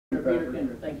Thank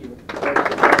you.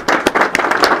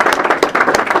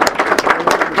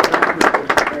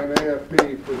 And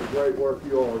AFP for the great work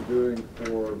you all are doing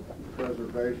for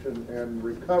preservation and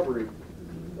recovery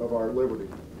of our liberty.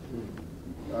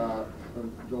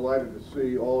 I'm delighted to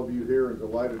see all of you here and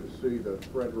delighted to see the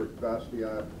Frederick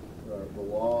Bastiat, the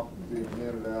law being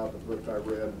handed out, of which I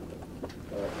read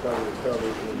cover to cover.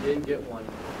 We didn't get one.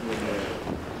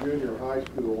 In junior high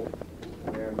school,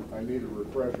 and I need a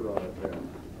refresher on it now.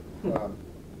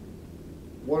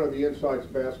 One of the insights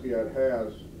Bastiat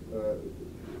has, a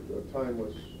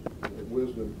timeless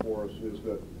wisdom for us, is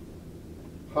that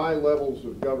high levels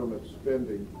of government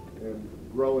spending and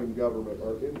growing government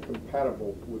are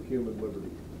incompatible with human liberty.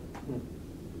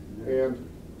 And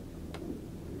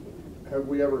have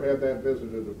we ever had that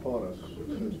visited upon us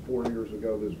since 4 years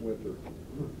ago this winter?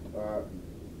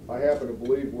 I happen to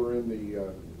believe we're in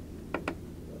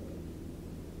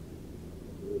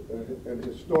an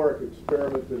historic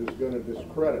experiment that is going to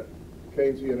discredit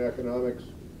Keynesian economics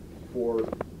for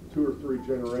 2 or 3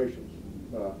 generations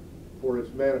for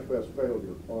its manifest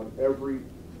failure on every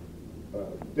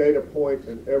data point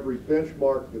and every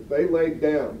benchmark that they laid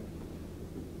down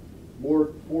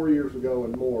 4 years ago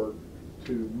and more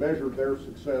to measure their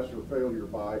success or failure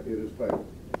by. It has failed.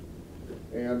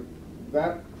 And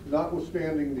that,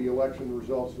 notwithstanding the election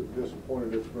results that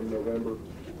disappointed us from November,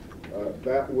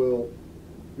 that will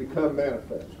become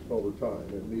manifest over time.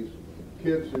 And these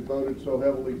kids who voted so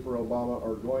heavily for Obama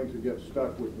are going to get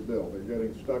stuck with the bill. They're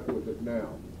getting stuck with it now.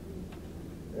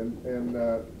 And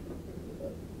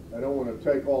I don't want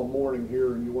to take all morning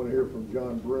here, and you want to hear from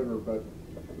John Brunner, but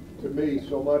to me,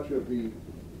 so much of the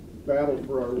battle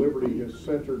for our liberty is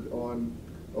centered on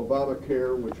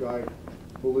Obamacare, which I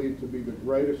believe to be the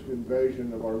greatest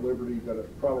invasion of our liberty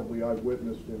that probably I've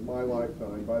witnessed in my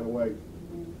lifetime. By the way,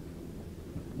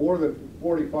 more than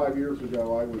 45 years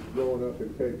ago, I was growing up in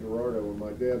Cape Girardeau, and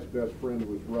my dad's best friend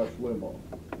was Rush Limbaugh.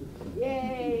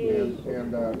 Yay!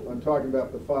 And I'm talking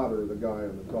about the father of the guy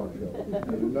on the talk show.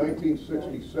 And in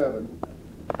 1967,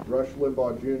 Rush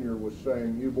Limbaugh Jr. was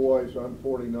saying, "You boys, I'm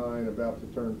 49, about to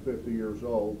turn 50 years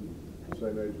old,"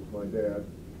 same age as my dad.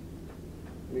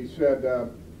 And he said,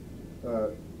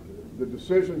 "The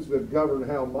decisions that govern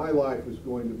how my life is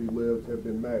going to be lived have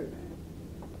been made.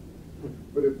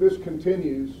 But if this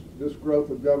continues, this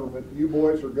growth of government, you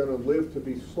boys are going to live to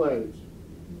be slaves,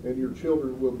 and your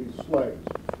children will be slaves."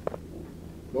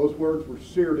 Those words were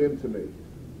seared into me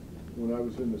when I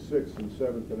was in the 6th and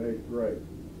 7th and 8th grade,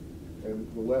 and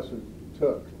the lesson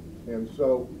took. And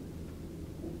so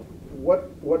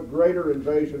what greater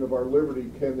invasion of our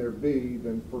liberty can there be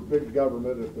than for big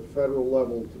government at the federal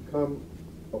level to come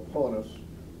upon us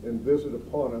and visit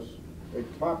upon us a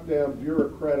top-down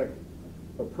bureaucratic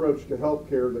approach to health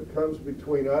care that comes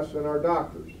between us and our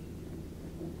doctors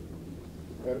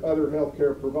and other health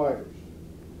care providers,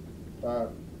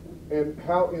 and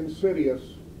how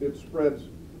insidious it spreads,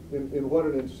 in what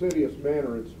an insidious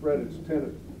manner it spread its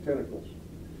tentacles.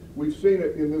 We've seen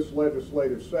it in this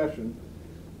legislative session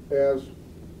as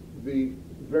the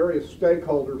various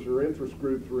stakeholders or interest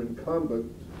groups or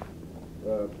incumbent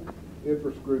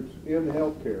interest groups in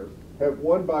healthcare have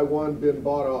one by one been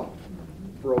bought off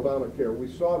for Obamacare. We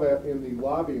saw that in the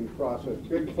lobbying process.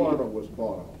 Big Pharma was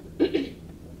bought off.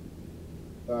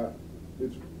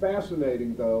 It's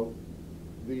fascinating, though,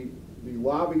 the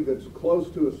lobby that's close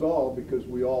to us all, because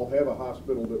we all have a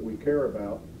hospital that we care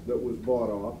about, that was bought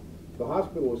off. The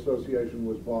Hospital Association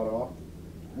was bought off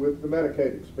with the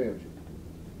Medicaid expansion.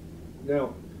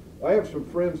 Now, I have some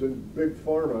friends in Big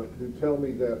Pharma who tell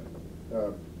me that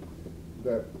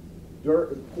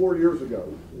 4 years ago,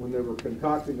 when they were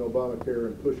concocting Obamacare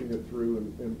and pushing it through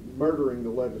and murdering the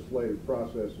legislative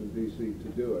process in D.C. to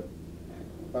do it,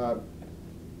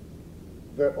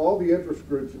 that all the interest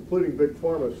groups, including Big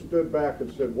Pharma, stood back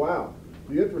and said, "Wow,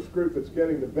 the interest group that's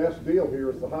getting the best deal here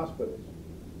is the hospitals."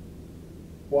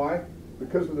 Why?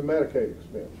 Because of the Medicaid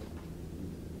expansion.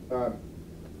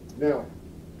 Now,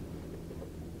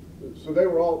 so they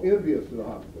were all envious of the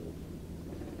hospitals.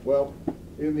 Well,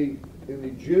 in the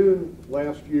June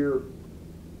last year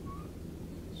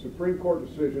Supreme Court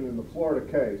decision in the Florida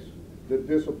case that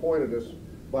disappointed us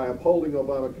by upholding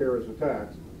Obamacare as a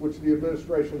tax, which the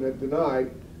administration had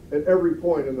denied at every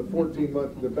point in the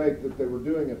 14-month debate that they were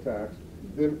doing a tax,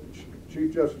 then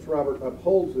Chief Justice Robert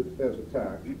upholds it as a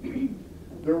tax.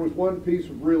 There was one piece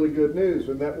of really good news,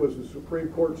 and that was the Supreme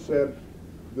Court said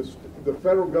the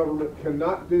federal government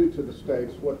cannot do to the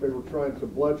states what they were trying to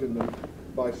bludgeon them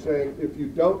by saying, if you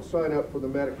don't sign up for the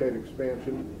Medicaid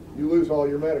expansion, you lose all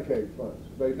your Medicaid funds.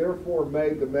 They therefore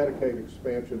made the Medicaid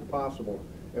expansion possible,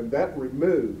 and that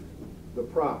removed the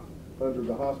prop under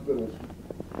the hospital's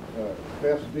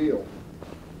best deal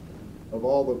of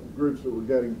all the groups that were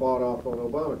getting bought off on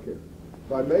Obamacare.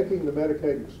 By making the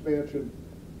Medicaid expansion,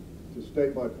 to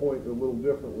state my point a little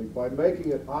differently, by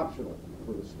making it optional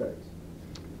for the states,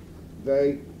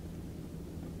 they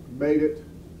made it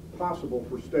possible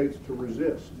for states to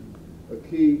resist a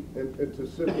key and to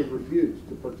simply refuse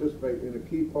to participate in a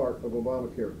key part of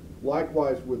Obamacare.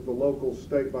 Likewise with the local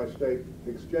state-by-state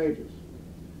exchanges,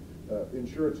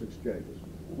 insurance exchanges,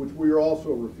 which we are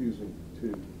also refusing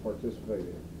to participate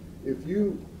in. If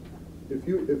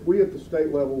we at the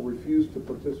state level refuse to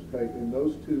participate in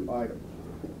those two items,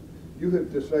 you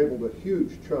have disabled a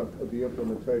huge chunk of the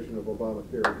implementation of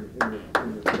Obamacare in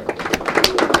your state.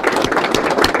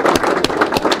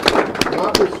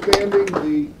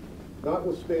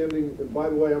 Notwithstanding, and by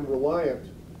the way, I'm reliant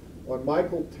on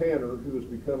Michael Tanner, who has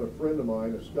become a friend of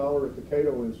mine, a scholar at the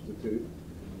Cato Institute.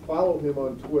 Follow him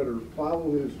on Twitter,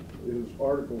 follow his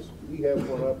articles. He has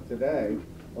one up today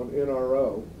on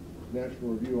NRO,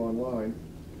 National Review Online,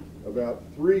 about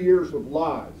 3 years of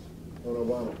lies on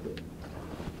Obamacare.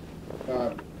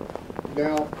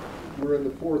 Now, we're in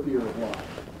the 4th year of lies.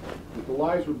 But the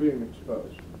lies are being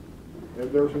exposed.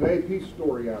 And there's an AP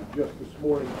story out just this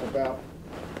morning about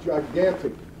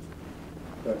gigantic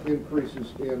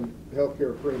increases in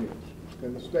healthcare premiums.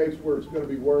 And the states where it's going to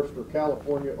be worse are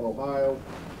California, Ohio,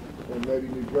 and maybe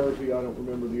New Jersey. I don't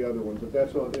remember the other one, but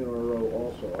that's on NRO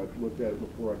also. I looked at it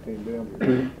before I came down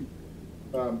here.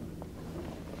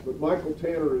 But Michael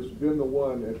Tanner has been the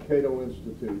one at Cato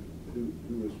Institute who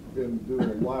has been doing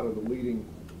a lot of the leading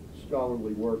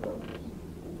scholarly work on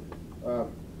this.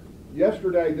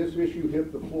 Yesterday, this issue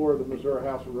hit the floor of the Missouri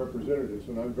House of Representatives,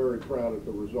 and I'm very proud of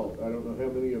the result. I don't know how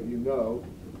many of you know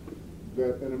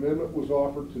that an amendment was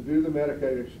offered to do the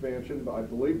Medicaid expansion, I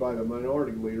believe by the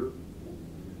minority leader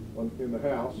in the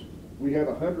House. We have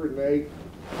 108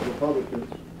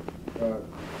 Republicans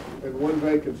and one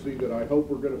vacancy that I hope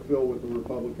we're going to fill with the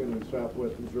Republican in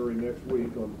Southwest Missouri next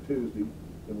week on Tuesday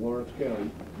in Lawrence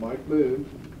County, Mike Moon.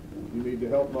 You need to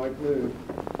help Mike Moon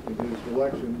in his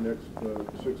election next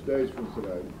 6 days from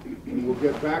today. And we'll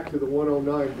get back to the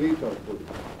 109 veto, please.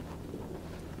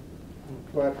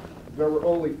 But there were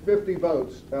only 50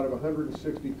 votes out of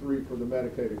 163 for the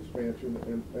Medicaid expansion,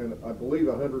 and I believe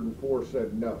 104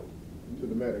 said no to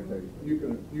the Medicaid. You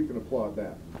can applaud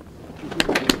that.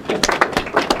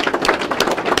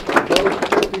 Those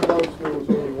 50 votes, there was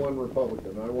only one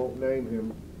Republican. I won't name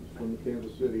him. From the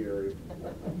Kansas City area.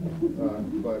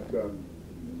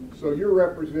 So your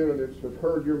representatives have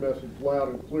heard your message loud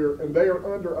and clear, and they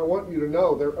are under, I want you to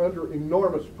know, they're under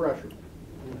enormous pressure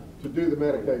to do the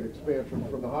Medicaid expansion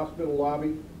from the hospital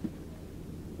lobby.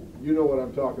 You know what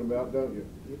I'm talking about, don't you?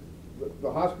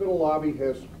 The hospital lobby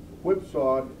has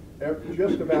whipsawed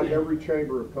just about every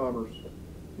chamber of commerce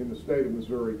in the state of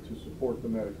Missouri to support the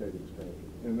Medicaid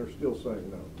expansion, and they're still saying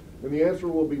no. And the answer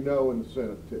will be no in the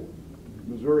Senate, too.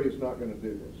 Missouri is not going to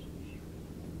do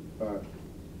this.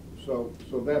 So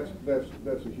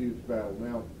that's a huge battle.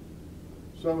 Now,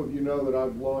 some of you know that I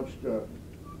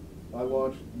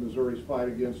launched Missouri's fight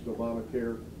against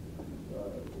Obamacare,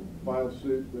 filed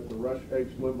suit at the Rush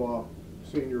H. Limbaugh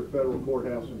Senior Federal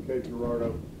Courthouse in Cape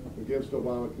Girardeau against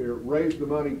Obamacare, raised the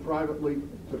money privately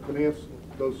to finance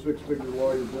those six-figure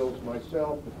lawyer bills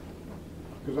myself,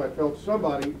 because I felt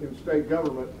somebody in state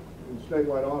government, in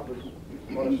statewide office,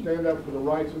 want to stand up for the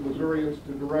rights of Missourians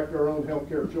to direct our own health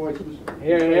care choices.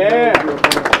 Yeah.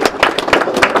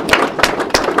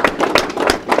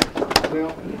 Now,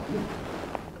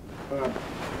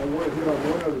 I want to hit on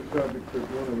one other subject that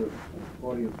one of the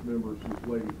audience members, this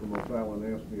lady from O'Fallon,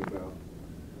 asked me about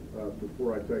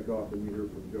before I take off and you hear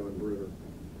from John Bruner.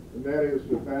 And that is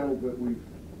the battle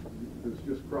that's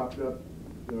just cropped up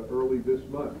early this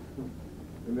month.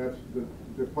 And that's the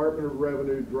Department of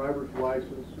Revenue driver's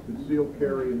license concealed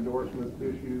carry endorsement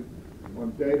issue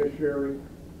on data sharing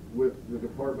with the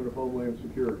Department of Homeland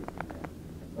Security.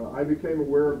 I became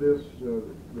aware of this the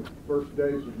first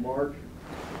days of March,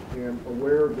 and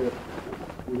aware that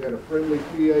we had a friendly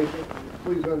fee agent.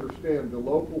 Please understand, the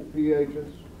local fee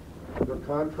agents, they're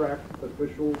contract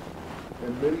officials,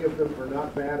 and many of them are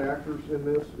not bad actors in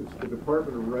this. It's the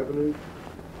Department of Revenue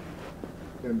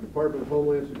and Department of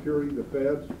Homeland Security, the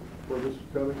feds, where this is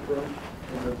coming from.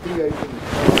 And the fee agent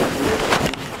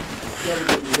discovered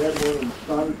that we had one in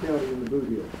Stoddard County in the Boot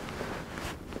Hills,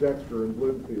 Dexter in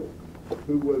Bloomfield,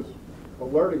 who was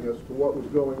alerting us to what was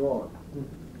going on.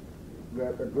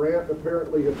 That a grant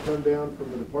apparently had come down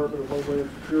from the Department of Homeland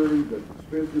Security, that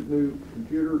expensive new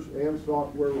computers and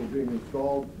software were being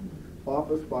installed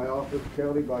office by office,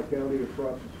 county by county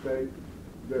across the state,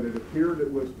 that it appeared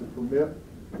it was to permit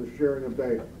the sharing of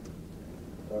data.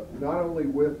 Not only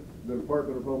with the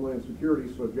Department of Homeland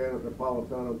Security, so Janet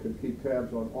Napolitano can keep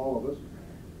tabs on all of us,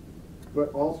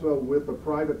 but also with a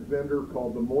private vendor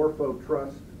called the Morpho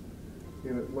Trust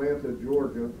in Atlanta,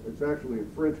 Georgia. It's actually a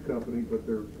French company, but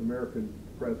their American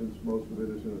presence, most of it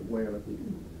is in Atlanta.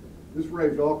 This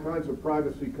raised all kinds of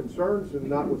privacy concerns, and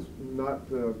not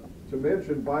to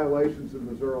mention violations of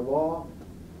Missouri law,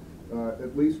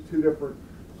 at least 2 different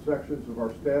sections of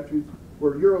our statutes,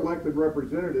 where your elected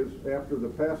representatives, after the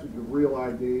passage of Real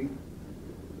ID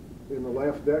in the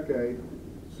last decade,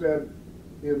 said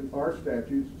in our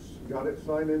statutes, got it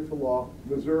signed into law,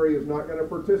 Missouri is not going to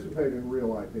participate in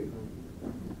Real ID.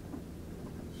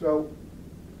 So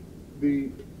I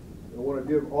want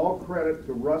to give all credit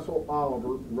to Russell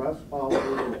Oliver. Russ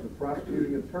Oliver is the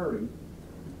prosecuting attorney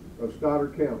of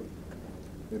Stoddard County.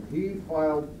 And he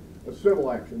filed a civil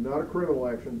action, not a criminal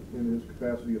action, in his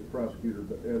capacity as prosecutor,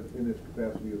 but in his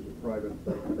capacity as a private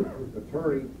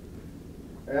attorney,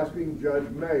 asking Judge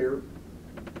Mayer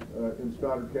in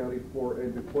Stoddard County for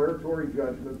a declaratory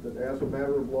judgment that as a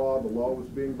matter of law, the law was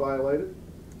being violated,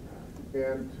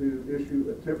 and to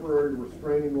issue a temporary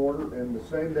restraining order. And the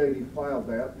same day he filed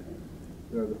that,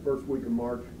 the first week of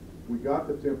March, we got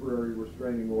the temporary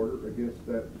restraining order against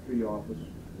that fee office,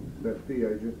 that fee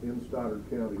agent in Stoddard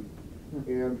County.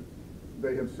 And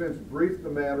they have since briefed the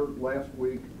matter last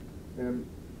week, and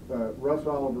Russ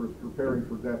Oliver is preparing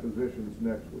for depositions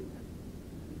next week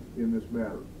in this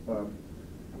matter.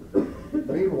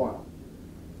 Meanwhile,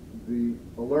 the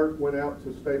alert went out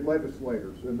to state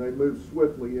legislators, and they moved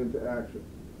swiftly into action.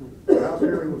 The House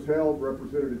hearing was held.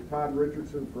 Representative Todd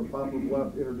Richardson from Poplar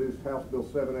Bluff introduced House Bill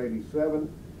 787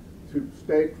 to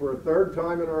state for a 3rd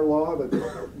time in our law that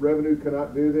revenue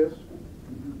cannot do this.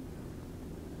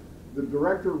 The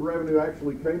Director of Revenue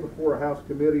actually came before a House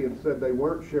committee and said they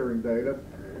weren't sharing data.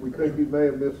 We think he may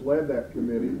have misled that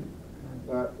committee.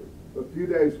 A few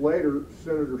days later,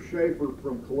 Senator Schaefer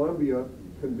from Columbia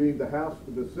convened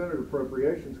the Senate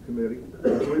Appropriations Committee.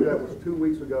 I believe that was 2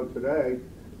 weeks ago today,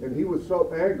 and he was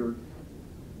so angered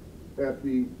at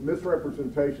the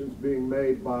misrepresentations being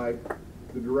made by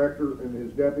the director and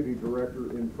his deputy director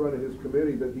in front of his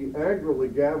committee that he angrily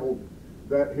gavelled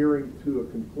that hearing to a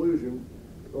conclusion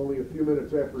only a few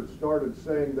minutes after it started,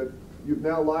 saying that you've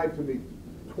now lied to me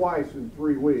twice in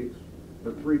 3 weeks,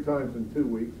 or 3 times in 2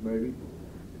 weeks maybe,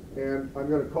 and I'm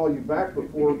going to call you back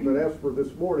before, but as for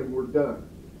this morning, we're done,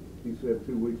 he said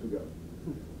 2 weeks ago.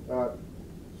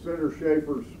 Senator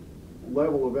Schaefer's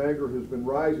level of anger has been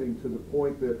rising to the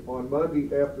point that on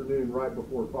Monday afternoon, right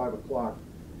before 5 o'clock,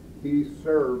 he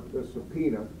served a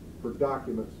subpoena for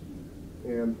documents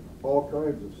and all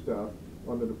kinds of stuff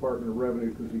on the Department of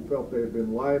Revenue because he felt they had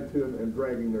been lied to him and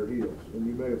dragging their heels. And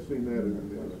you may have seen that in the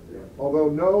news. Although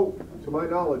to my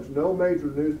knowledge, no major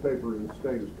newspaper in the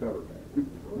state has covered that.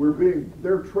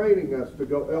 They're training us to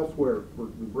go elsewhere for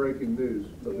the breaking news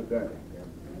of the day.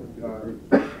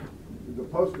 The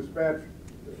Post-Dispatch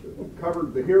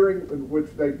covered the hearing in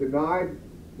which they denied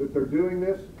that they're doing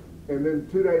this, and then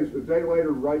a day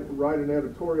later, write an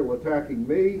editorial attacking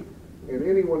me and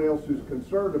anyone else who's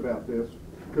concerned about this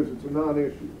because it's a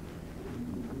non-issue.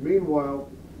 Meanwhile,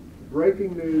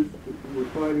 breaking news we're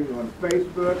finding on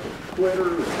Facebook,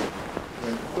 Twitter,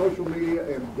 and social media,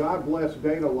 and God bless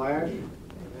Dana Lash.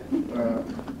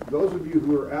 Those of you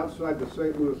who are outside the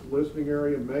St. Louis listening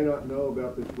area may not know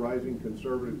about this rising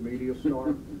conservative media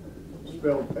star,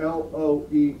 spelled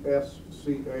L-O-E-S-C-H,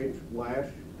 Lash.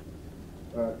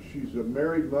 She's a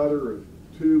married mother of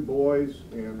 2 boys,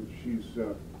 and she's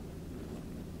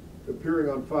appearing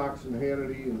on Fox and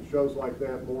Hannity and shows like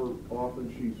that more often.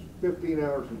 She's 15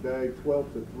 hours a day,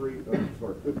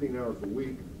 15 hours a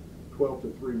week, 12 to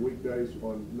 3 weekdays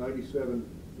on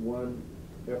 97.1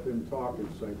 FM Talk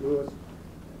in St. Louis,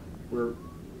 where,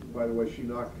 by the way, she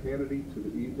knocked Hannity to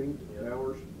the evening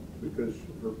hours because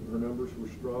her numbers were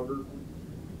stronger.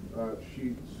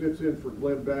 She sits in for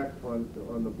Glenn Beck on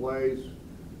the Blaze,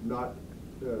 not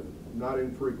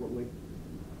infrequently,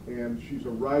 and she's a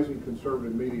rising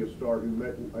conservative media star who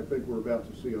I think we're about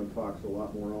to see on Fox a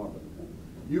lot more often.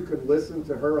 You can listen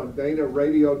to her on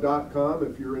danaradio.com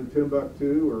if you're in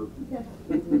Timbuktu or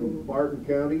Barton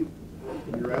County.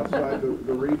 You're outside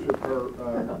the reach of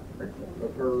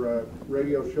her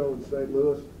radio show in St.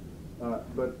 Louis,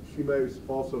 but she may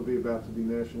also be about to be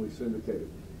nationally syndicated.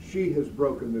 She has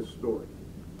broken this story.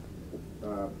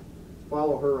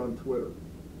 Follow her on Twitter.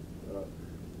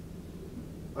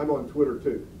 I'm on Twitter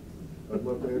too. I'd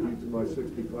love to add you to my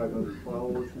 6,500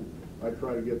 followers. I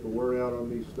try to get the word out on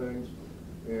these things.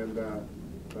 And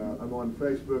I'm on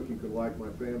Facebook. You can like my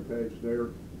fan page there.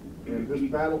 And this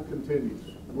battle continues.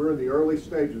 We're in the early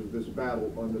stages of this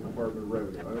battle on the Department of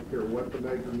Revenue. I don't care what the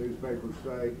major newspapers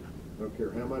say. I don't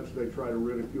care how much they try to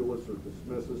ridicule us or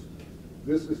dismiss us.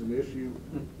 This is an issue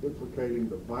implicating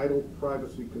the vital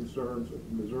privacy concerns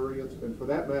of Missourians, and for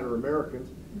that matter, Americans.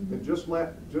 And just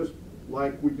like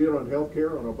we did on health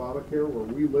care, on Obamacare, where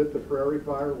we lit the prairie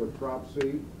fire with Prop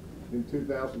C in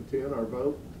 2010, our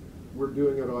vote, we're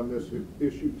doing it on this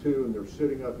issue too, and they're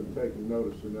sitting up and taking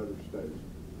notice in other states.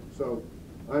 So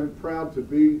I'm proud to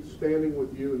be standing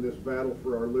with you in this battle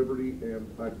for our liberty, and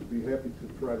I'd be happy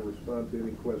to try to respond to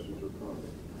any questions or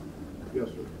comments. Yes,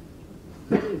 sir.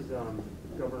 What is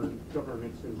Governor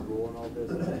Nixon's role in all this?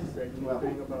 Has he said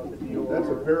anything about the DOR? That's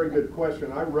a very good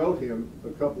question. I wrote him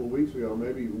a couple of weeks ago,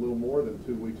 maybe a little more than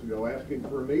 2 weeks ago, asking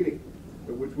for a meeting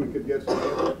at which we could get some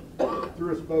answers.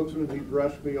 Through a spokesman, he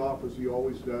brushed me off as he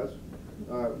always does.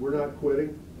 We're not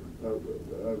quitting.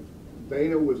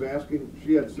 Dana was asking,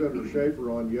 she had Senator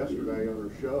Schaefer on yesterday on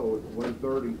her show at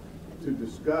 1:30 to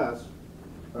discuss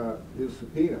his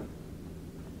subpoena.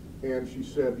 And she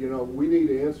said, you know, we need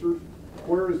answers.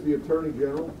 Where is the Attorney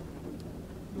General?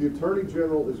 The Attorney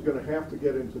General is going to have to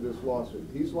get into this lawsuit.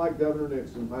 He's like Governor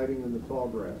Nixon, hiding in the tall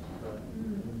grass.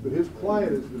 But his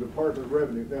client is the Department of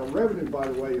Revenue. Now, Revenue, by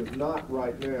the way, is not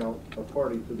right now a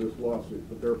party to this lawsuit,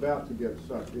 but they're about to get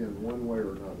sucked in one way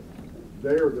or another.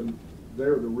 They're the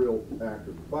real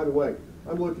actors. By the way,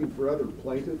 I'm looking for other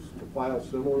plaintiffs to file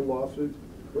similar lawsuits.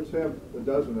 Let's have a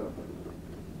dozen of them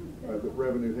that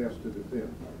Revenue has to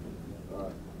defend.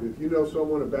 If you know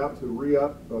someone about to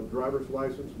re-up a driver's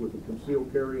license with a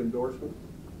concealed carry endorsement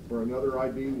or another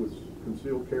ID with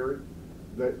concealed carry,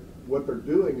 that what they're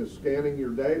doing is scanning your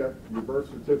data, your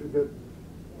birth certificate,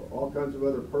 all kinds of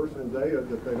other personal data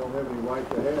that they don't have any right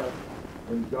to have,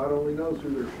 and God only knows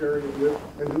who they're sharing it with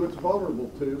and who it's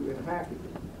vulnerable to in hacking,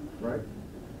 right?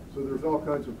 So there's all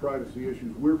kinds of privacy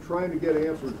issues. We're trying to get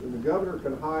answers, and the governor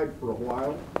can hide for a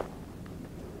while,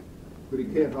 but he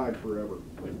can't hide forever.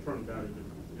 If Trump does,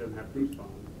 he doesn't have to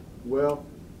respond. Well,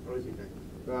 What does he think?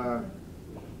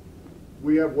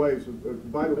 we have ways.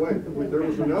 By the way, there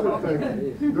was another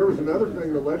thing. There was another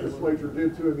thing the legislature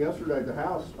did to him yesterday. The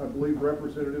House, I believe,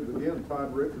 Representative again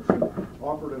Todd Richardson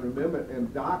offered an amendment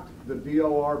and docked the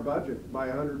DOR budget by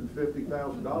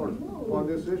 $150,000 on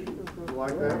this issue. You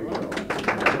like that?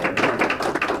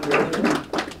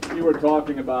 You were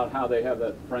talking about how they have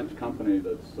that French company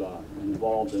that's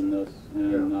involved in this,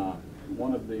 and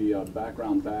one of the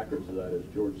background backers of that is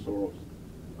George Soros.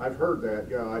 I've heard that.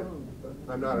 Yeah,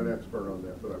 I'm not an expert on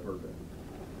that, but I've heard that.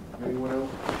 Anyone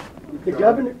else? The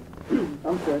governor,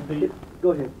 I'm sorry,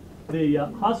 go ahead. The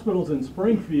hospitals in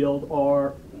Springfield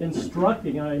are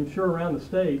instructing, I'm sure around the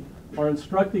state, are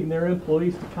instructing their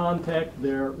employees to contact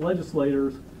their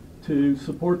legislators to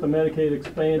support the Medicaid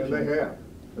expansion. And they have,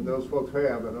 and those folks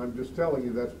have, and I'm just telling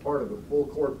you that's part of the full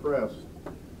court press.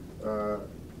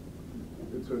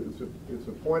 It's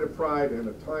a point of pride and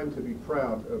a time to be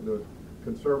proud of the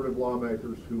conservative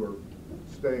lawmakers who are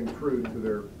staying true to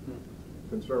their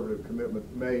conservative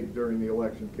commitment made during the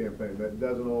election campaign. That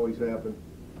doesn't always happen.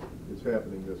 It's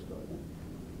happening this time.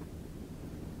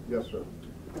 Yes, sir.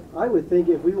 I would think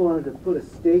if we wanted to put a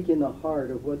stake in the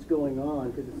heart of what's going on,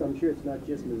 because I'm sure it's not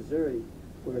just Missouri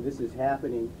where this is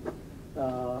happening,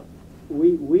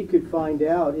 we could find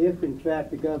out if in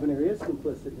fact the governor is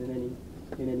complicit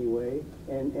in any way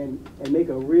and make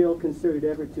a real concerted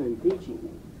effort to impeach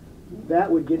him.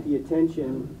 That would get the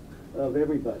attention of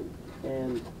everybody,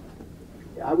 and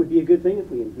I would be a good thing if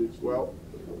we impeached him. Well,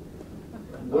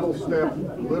 little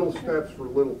steps for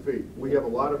little feet. We have a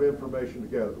lot of information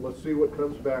together. Let's see what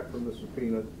comes back from the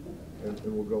subpoena, and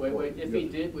we'll go forward. Wait, if he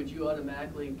did, would you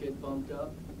automatically get bumped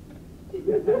up? Yeah,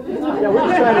 we're just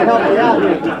trying to help you out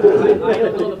here. I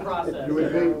don't know the process.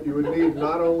 You would need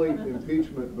not only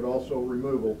impeachment, but also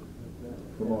removal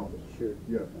from office. Sure.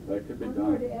 Yeah. That could be I'm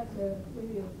sorry done. to ask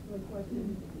one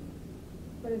question,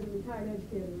 but as a retired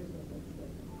educator,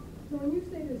 so when you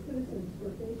say to citizens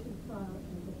that they should file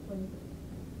as a plaintiff,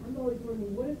 I'm always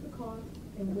wondering, what is the cost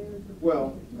and where is the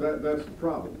Well, plaintiff? that's the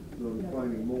problem. I'm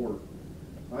finding more.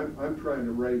 I'm trying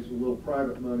to raise a little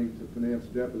private money to finance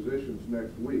depositions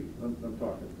next week. I'm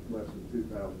talking less than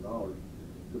 $2,000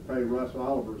 to pay Russ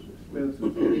Oliver's expenses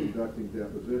in conducting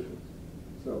depositions.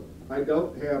 So I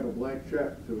don't have a blank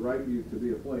check to write you to be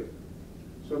a plaintiff.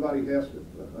 Somebody has to.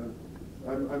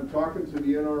 I'm talking to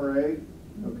the NRA,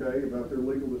 okay, about their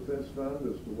legal defense fund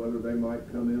as to whether they might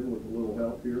come in with a little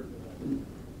help here.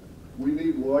 We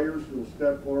need lawyers who will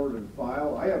step forward and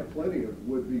file. I have plenty of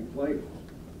would-be plaintiffs.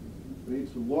 I need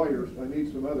some lawyers. I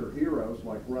need some other heroes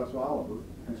like Russ Oliver,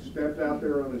 who stepped out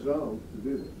there on his own to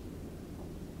do this.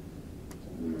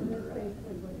 And that's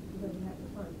basically what you're going to have to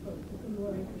find folks, in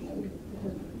order to shoot,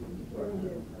 because during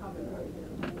the opportunity.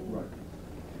 Right.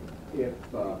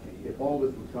 If all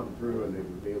this would come through and they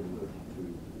would be able to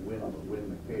win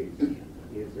the case,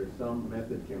 is there some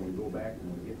method, can we go back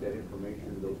and get that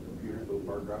information, those computers, those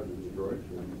hard drives destroyed?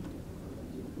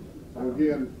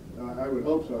 Again, I would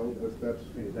hope so, but that's,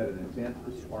 Is that an intent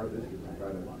as part of this, is to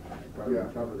try to Yeah.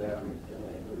 recover that?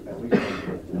 At least,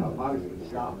 obviously, the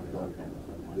shop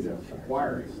is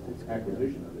acquiring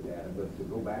acquisition of the data, but to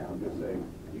go back and just say,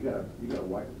 you gotta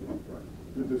wipe it clean.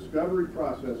 the discovery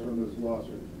process on this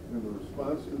lawsuit and the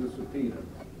response to the subpoena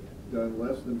done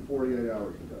less than 48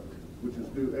 hours ago, which is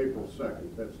due April 2nd,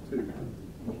 that's Tuesday.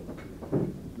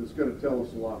 That's gonna tell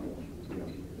us a lot more.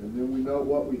 And then we know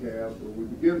what we have, or we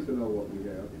begin to know what we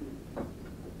have,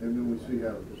 and then we see how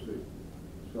to proceed.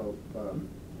 So,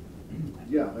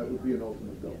 yeah, that would be an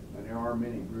ultimate goal. And there are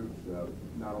many groups,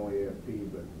 not only AFP,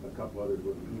 but a couple others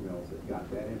with emails that got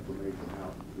that information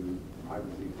out to, I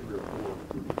received 3 or 4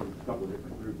 from a couple of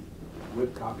different groups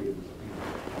with copy of the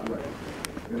subpoena. Right.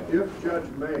 And if Judge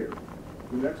Mayer,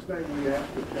 the next thing we ask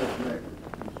of Judge Mayer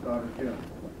in Stoddard County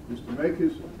is to make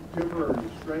his temporary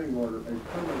restraining order a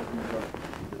permanent injunction.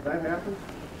 If that happens,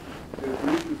 and it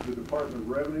reaches the Department of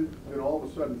Revenue, then all of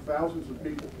a sudden thousands of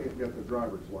people can't get their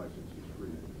driver's licenses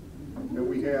free. And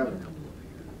we have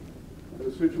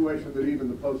a situation that even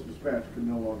the Post-Dispatch can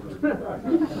no longer ignore.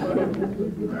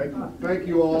 Okay? Thank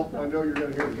you all. I know you're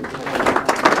going to hear from me.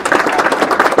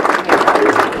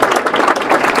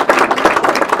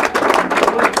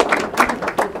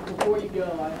 Before you go,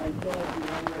 I thought you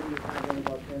wanted to comment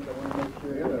about things. I want to make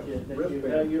sure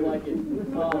that you like it.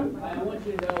 I want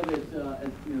you to know that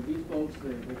as you know, these folks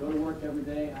they go to work every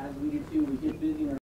day, as we do too. We get busy in our